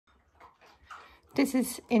This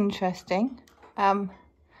is interesting. A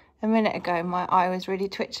minute ago my eye was really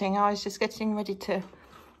twitching. I was just getting ready to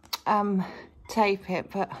tape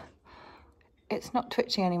it, but it's not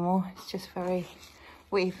twitching anymore. It's just very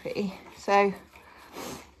weepy. So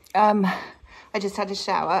I just had a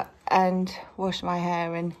shower and washed my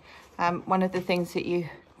hair, and one of the things that you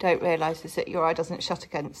don't realise is that your eye doesn't shut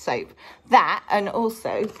against soap. That, and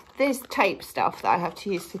also this tape stuff that I have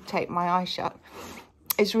to use to tape my eye shut,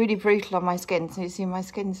 is really brutal on my skin. So you see my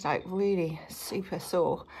skin's like really super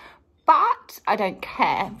sore, but I don't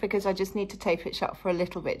care because I just need to tape it shut for a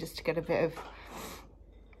little bit just to get a bit of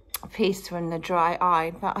peace from the dry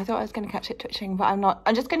eye. But I thought I was going to catch it twitching, but I'm not.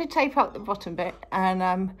 I'm just going to tape up the bottom bit, and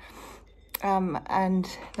then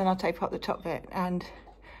I'll tape up the top bit and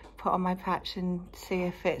put on my patch and see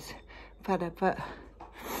if it's better. But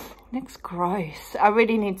it looks gross. I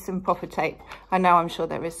really need some proper tape. I know, I'm sure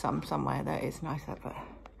there is some somewhere that is nicer, but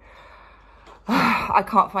I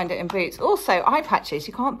can't find it in Boots. Also, eye patches.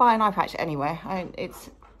 You can't buy an eye patch anywhere. I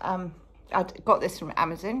got this from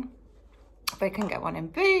Amazon, but I couldn't get one in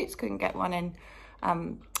Boots, couldn't get one in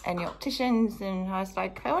any opticians, and I was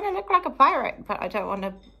like, I want to look like a pirate, but I don't want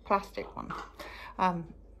a plastic one.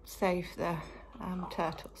 Save the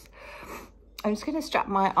turtles. I'm just going to strap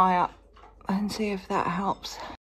my eye up and see if that helps.